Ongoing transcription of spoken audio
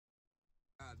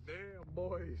Damn,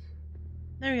 boys.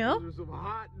 There we go. Those are some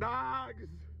hot dogs.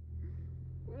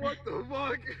 What the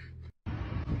fuck?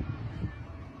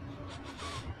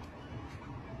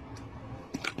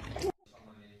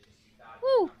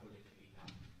 Woo.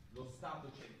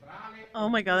 Oh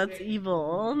my god, that's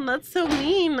evil. That's so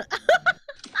mean.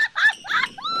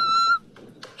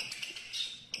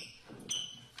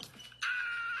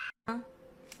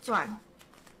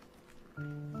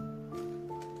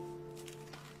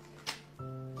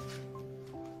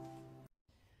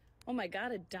 Oh my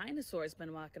god, a dinosaur's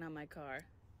been walking on my car.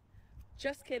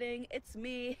 Just kidding, it's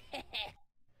me.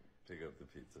 Pick up the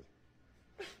pizza.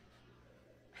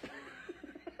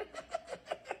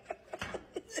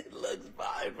 It looks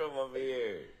fine from over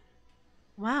here.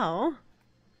 Wow.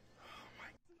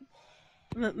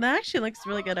 That actually looks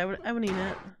really good. I would eat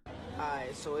it.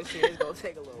 Alright, so it's gonna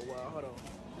take a little while. Hold on.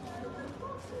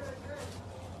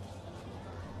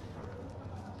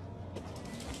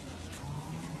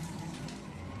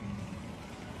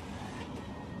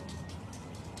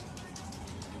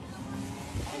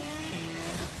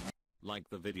 Like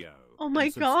the video. Oh my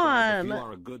and subscribe god. if you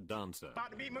are a good dancer.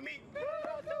 About to beat my meat.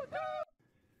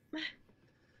 But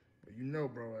you know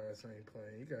bro ass ain't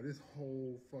playing. He got his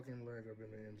whole fucking leg up in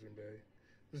the engine bay.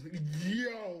 Just like,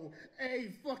 yo!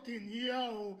 Hey fucking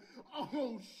yo!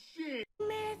 Oh shit! No!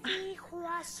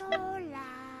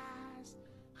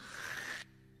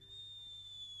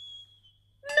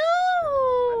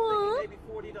 Maybe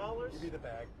 $40? Give me the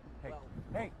bag. Hey,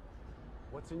 hey!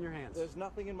 What's in your hands? There's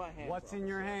nothing in my hands. What's in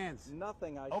your hands?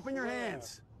 Nothing, I Open your swear.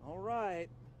 hands. All right.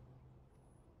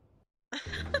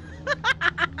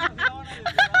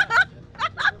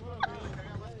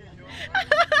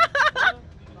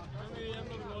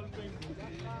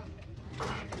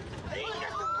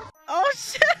 Oh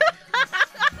shit!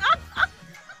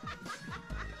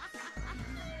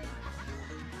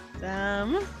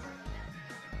 Damn.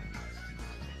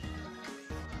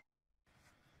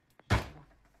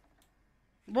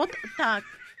 What the fuck?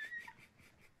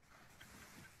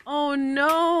 Oh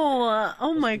no!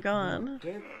 Oh my god.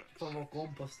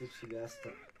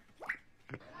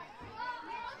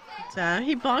 Damn,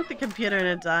 he bonked the computer and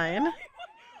it died.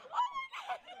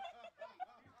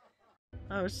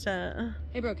 Oh shit.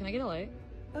 Hey bro, can I get a light?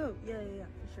 Oh, yeah,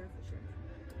 for sure.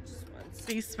 Just one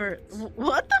Space for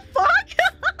what the fuck?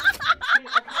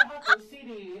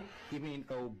 You mean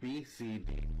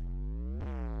obesity?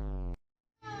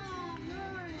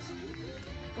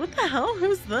 What the hell?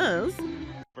 Who's this?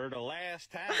 For the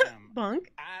last time,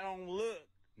 Bunk? I don't look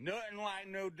nothing like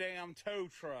no damn tow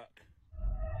truck.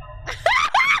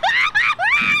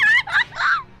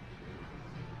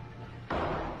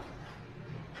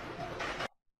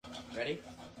 Ready?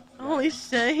 Holy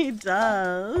shit, he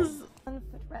does. On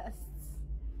foot rests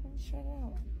and straight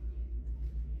out.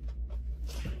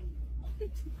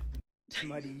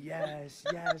 Muddy, yes,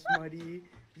 Muddy,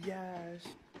 yes.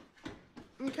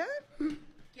 Okay.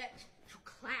 Get to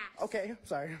class. Okay,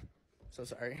 sorry. So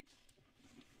sorry.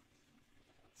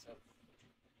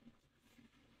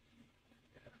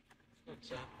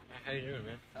 So, how you doing,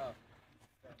 man?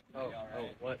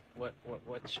 What,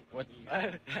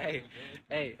 hey,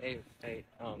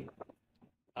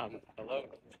 hello?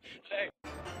 Hey.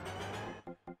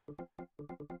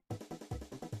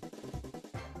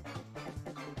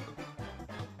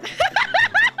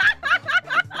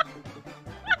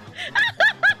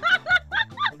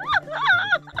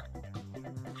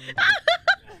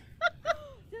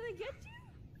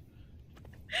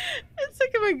 It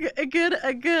took him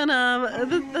a good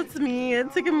that's me.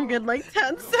 It took him a good like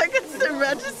 10 seconds to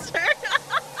register.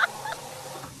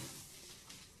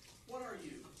 What are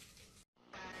you?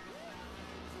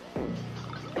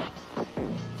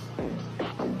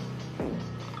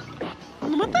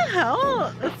 What the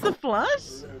hell? It's the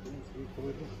flush?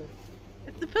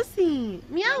 It's the pussy.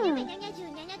 Meow.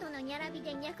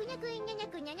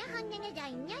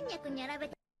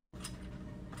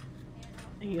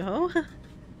 Yo.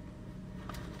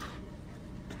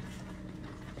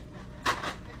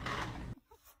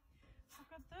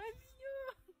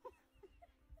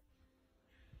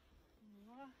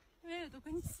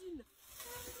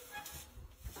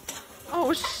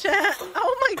 Oh shit!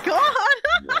 Oh my god!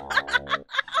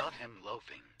 Caught him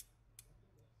loafing.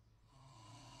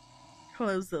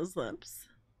 Close those lips.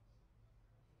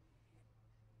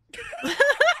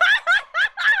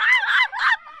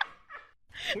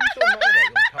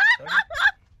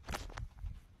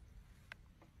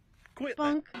 Quit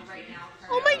Bunk.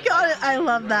 Oh my god, I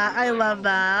love that. I love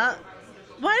that.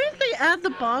 Why didn't they add the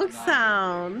bonk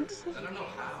sound? I don't know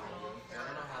how. I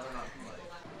don't know how they're not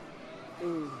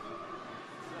playing. Ooh.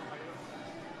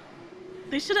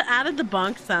 They should have added the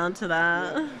bonk sound to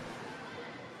that.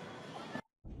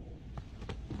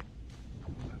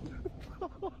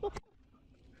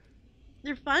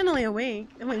 You're finally awake.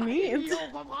 Wait, me?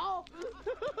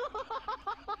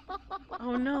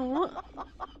 Oh no.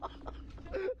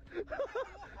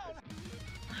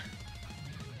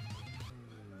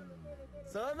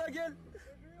 Ça va, ma gueule?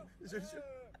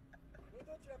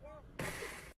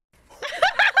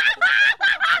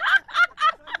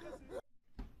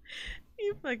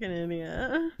 You fucking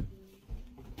idiot.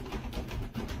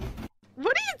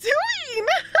 What are you doing?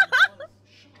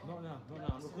 Not now.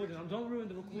 I'm recording. Don't ruin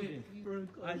the recording.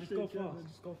 Alright, just go fast.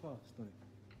 Just go fast.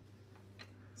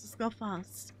 Just go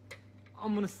fast.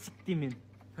 I'm gonna sick him in.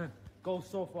 Go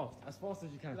so as fast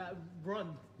as you can. Like,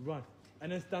 run. Run.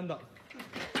 And then stand up.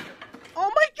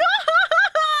 Oh my god!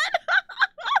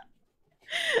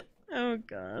 Oh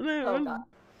god. Oh god.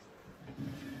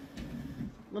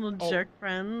 Little jerk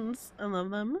friends. I love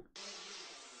them.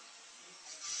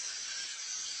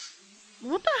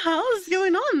 What the hell is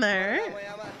going on there?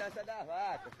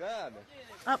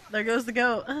 Oh, there goes the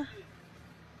goat.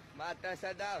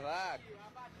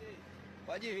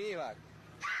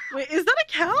 Wait, is that a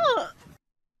cow?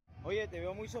 Oye, te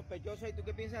veo muy sospechoso. ¿Y tú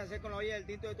qué piensas hacer con la olla del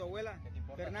tinto de tu abuela?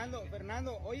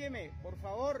 Fernando, óyeme, por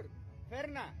favor.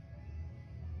 Ferna.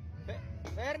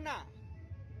 Ferna.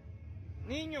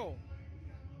 Niño.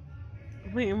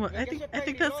 Wait, what? I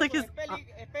think that's like his.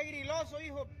 Es pegriloso,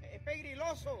 hijo. Es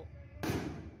pegriloso.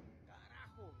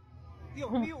 Carajo.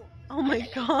 Dios mío. Oh my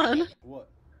god. What?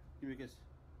 Give me a kiss.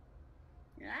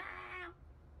 Go.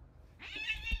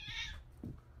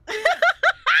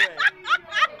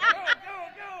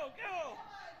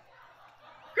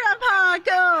 Grandpa,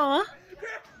 go!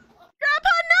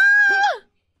 Grandpa, no!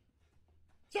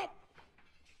 Stop.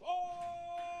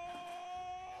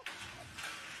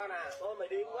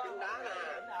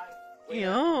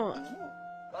 Yo.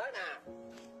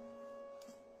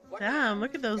 Damn,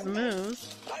 look at those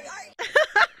moves.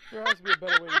 There has to be a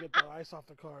better way to get the ice off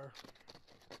the car.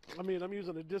 I mean, I'm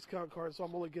using a discount card, so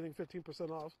I'm only getting 15%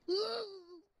 off.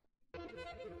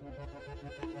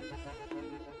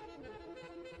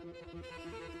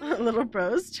 Little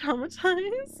bro's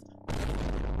traumatized.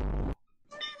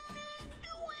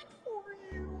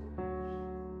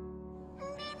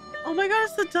 Oh my god,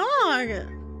 it's the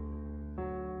dog!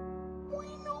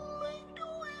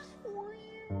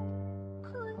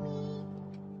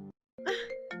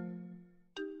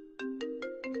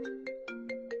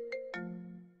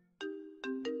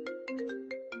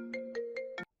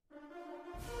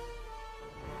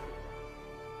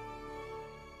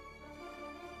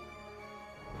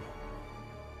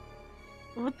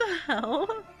 What the hell?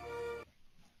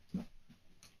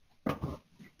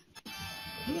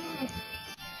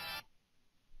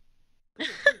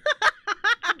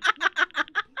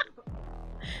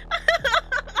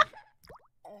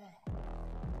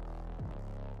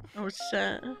 Oh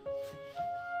shit.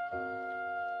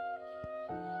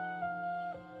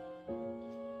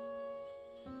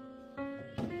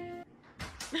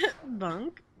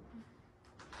 Bunk.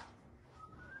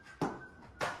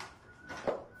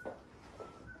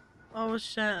 Oh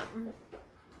shit.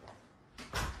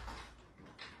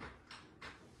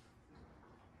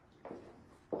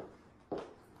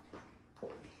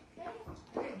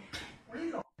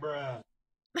 Bruh.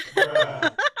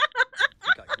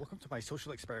 Welcome to my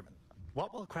social experiment.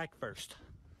 What will crack first?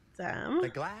 Damn. The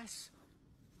glass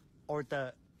or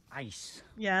the ice?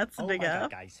 Yeah, it's a big my up.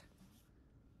 God, guys.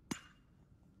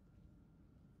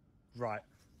 Right.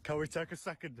 Can we take a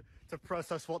second to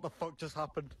process what the fuck just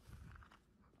happened?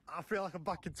 I feel like I'm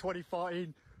back in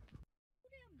 2014.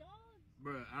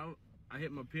 Bruh, I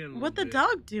hit my pen a What the bit.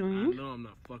 dog doing? I know I'm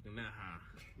not fucking that high.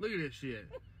 Look at this shit.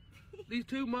 These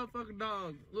two motherfucking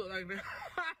dogs look like that.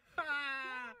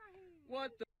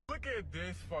 What the? Look at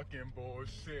this fucking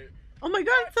bullshit. Oh my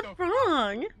god, it's a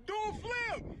frog! Do a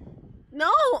flip!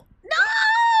 No! No!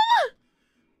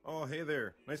 Oh, hey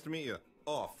there. Nice to meet you.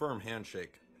 Oh, firm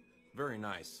handshake. Very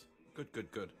nice. Good.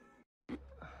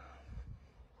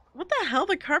 What the hell?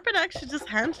 The carpet actually just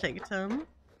handshaked him.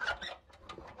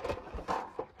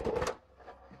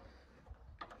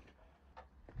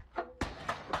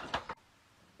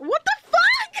 What the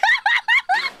fuck?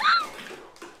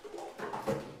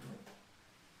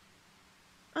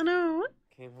 Oh no.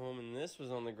 Came home and this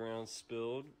was on the ground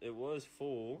spilled. It was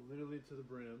full. Literally to the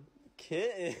brim.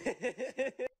 Kitten.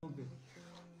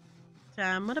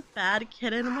 Damn, what a bad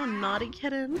kitten. What a naughty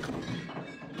kitten. Wait,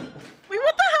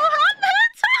 what the hell happened?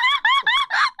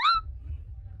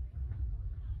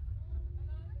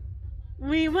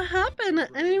 Wait, what happened? I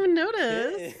didn't even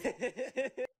notice.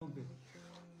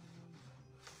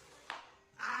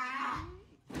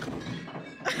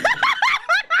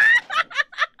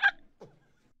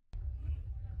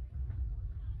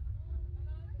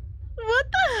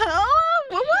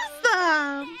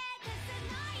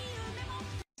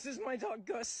 my dog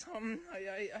Gus.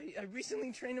 I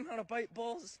recently trained him how to bite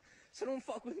balls, so don't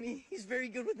fuck with me. He's very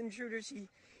good with intruders. He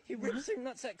rips their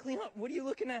nutsack clean up. What are you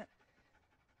looking at?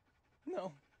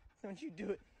 No, don't you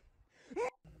do it.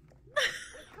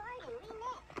 Recording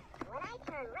remix. When I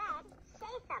turn red, say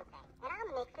something, and I'll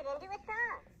mix it into a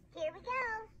song. Here we go.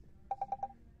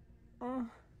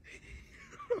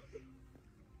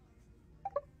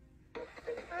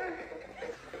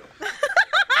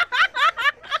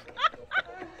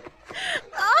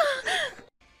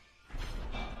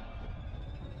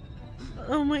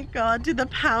 Oh my god, dude, the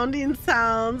pounding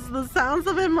sounds, the sounds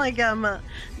of him like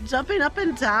jumping up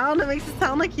and down, it makes it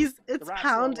sound like it's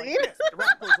pounding. Like the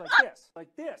rat goes like this,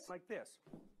 like this, like this.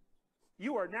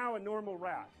 You are now a normal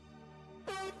rat.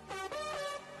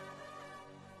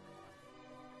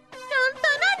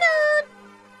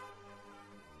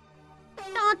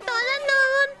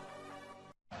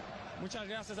 Muchas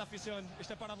gracias, afición.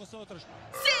 Este para vosotros.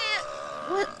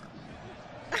 What?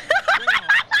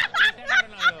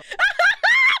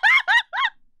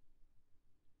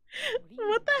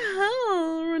 What the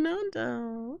hell,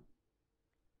 Ronaldo?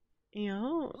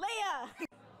 Yo. Leia!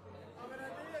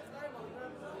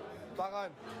 Back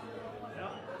on.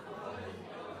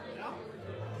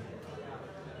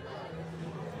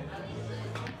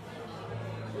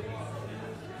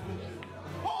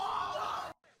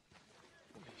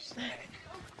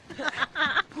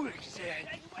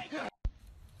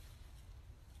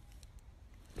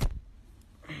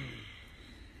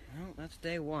 Well, that's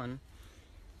day one.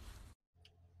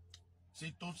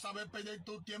 Si tú sabes perder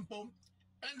tu tiempo,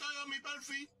 entra a mi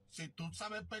perfil. Si tú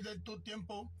sabes perder tu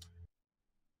tiempo.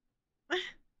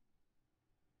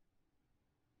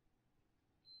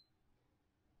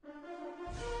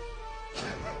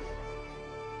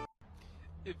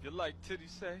 If you like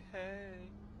titties, say hey.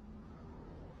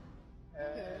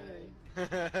 Hey.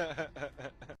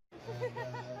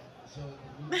 So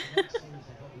the next series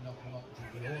will probably not come up to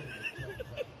the order.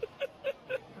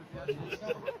 But it's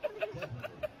not, definitely.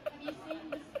 Have you seen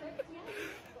the script yet?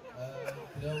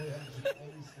 No, we haven't seen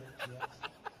any script yet.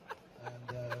 And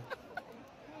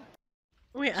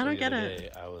wait, I don't get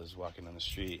it. I was walking on the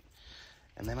street,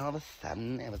 and then all of a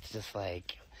sudden, it was just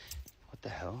like, what the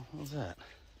hell? What was that?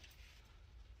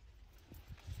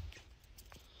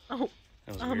 Oh,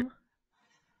 That was weird.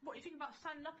 What do you think about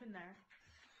standing up in there?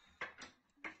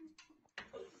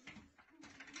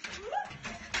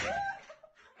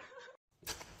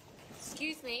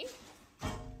 Excuse me.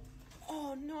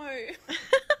 Oh no.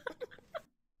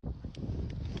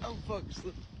 Oh fuck,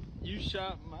 you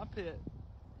shot my pet.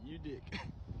 You dick.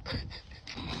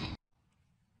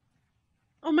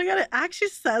 Oh my god, it actually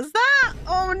says that?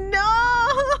 Oh no!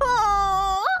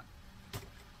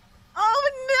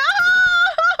 Oh no!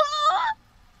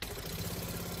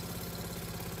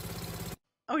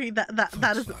 Okay,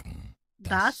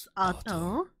 that's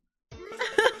Otto.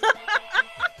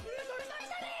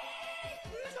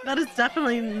 That is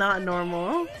definitely not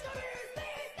normal.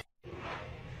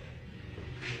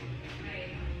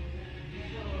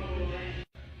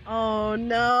 Oh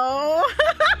no!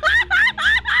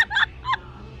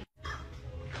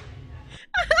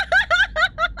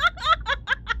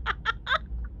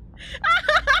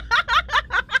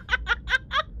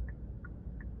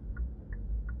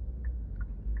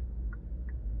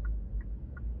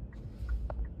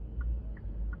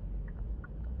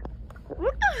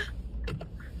 What the?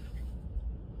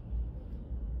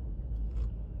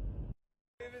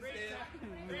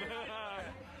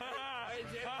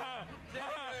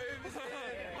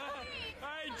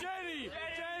 Hey, Jenny!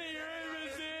 Jenny, your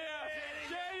Uber's here!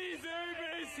 Jenny's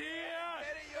Uber's here!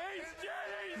 It's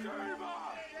Jenny's Uber!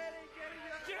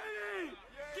 Jenny!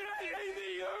 Get in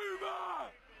the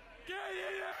Uber! Get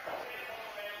in it!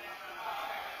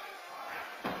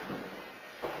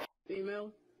 Female,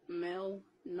 male,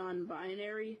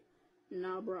 non-binary.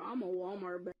 Nah, bro, I'm a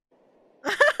Walmart bag.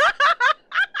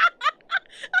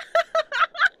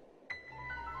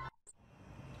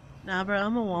 Nah, bro,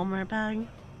 I'm a Walmart bag.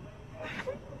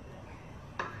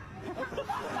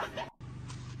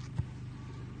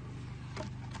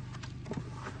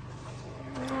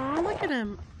 Oh, look at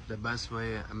him. The best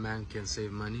way a man can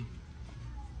save money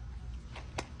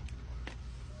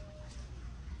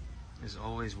is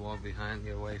always walk behind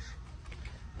your wife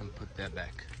and put that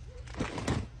back.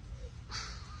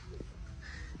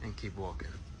 And keep walking.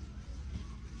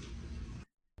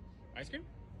 Ice cream?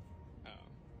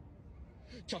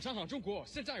 早上好，中国！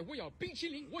现在我要冰淇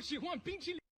淋，我喜欢冰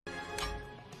淇淋。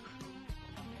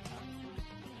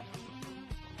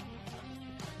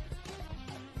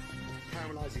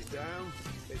Caramelizes down.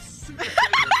 It's super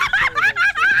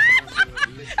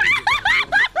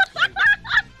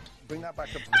Bring that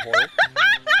back up to the boil,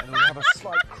 and it'll have a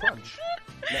slight crunch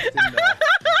left in there. Let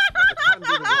the pan do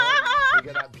the work, so you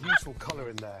get that beautiful colour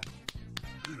in there.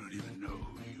 I don't even know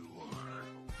who you are.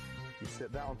 You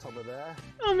sit that on top of there.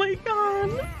 Oh my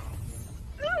god.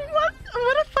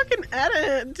 What a fucking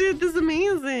edit. Dude, this is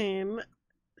amazing.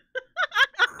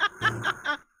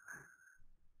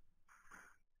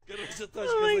 Короче, Oh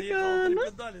тачка my заехала, God.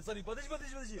 3 педали. Смотри,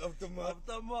 подожди.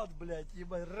 Автомат, блядь,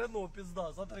 ебать, Рено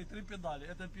пизда. Смотри, 3 педали,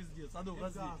 это пиздец. А ну,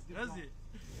 раззи.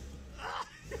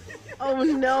 Oh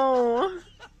no.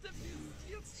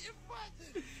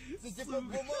 Ты типа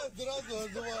бумаг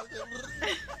сразу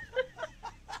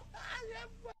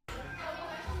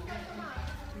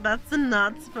That's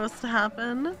not supposed to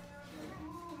happen.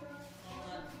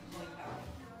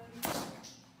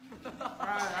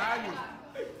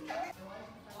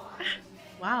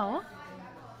 Wow.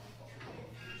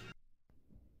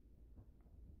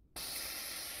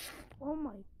 Oh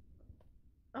my.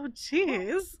 Oh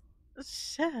jeez.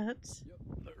 Shit.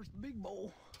 There's the big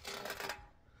bowl.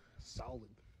 Solid.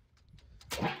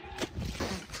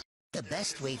 The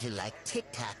best way to like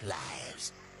TikTok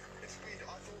lives. It's weird.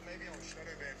 I thought maybe I was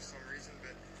shadow banned for some reason,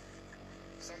 but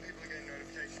some people are getting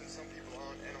notifications, some people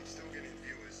aren't, and I'm still getting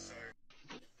viewers, so...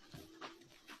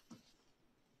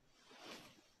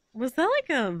 Was that like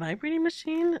a vibrating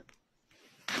machine?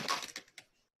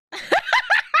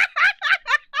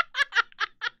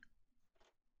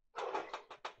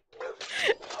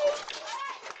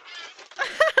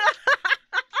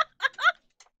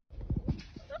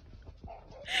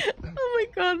 Oh my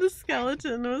god, the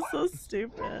skeleton was so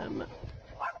stupid.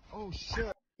 Oh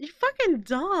shit. You fucking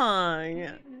dog.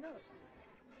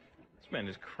 This man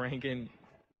is cranking.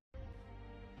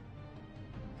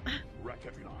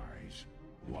 Recognize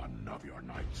one of your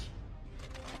knights.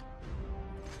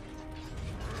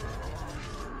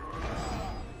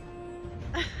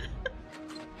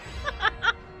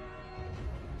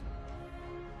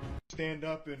 Stand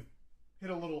up and hit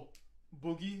a little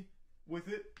boogie with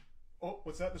it. Oh,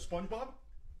 what's that? The SpongeBob?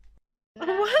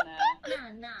 What?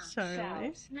 Sorry.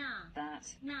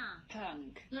 That.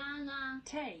 Punk.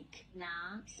 Take.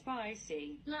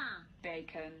 Spicy.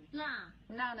 Bacon.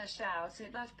 Nana shouts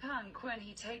at that punk when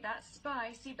he take that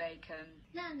spicy bacon.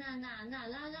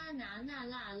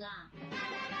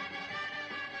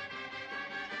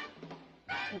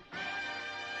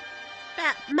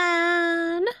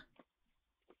 Batman.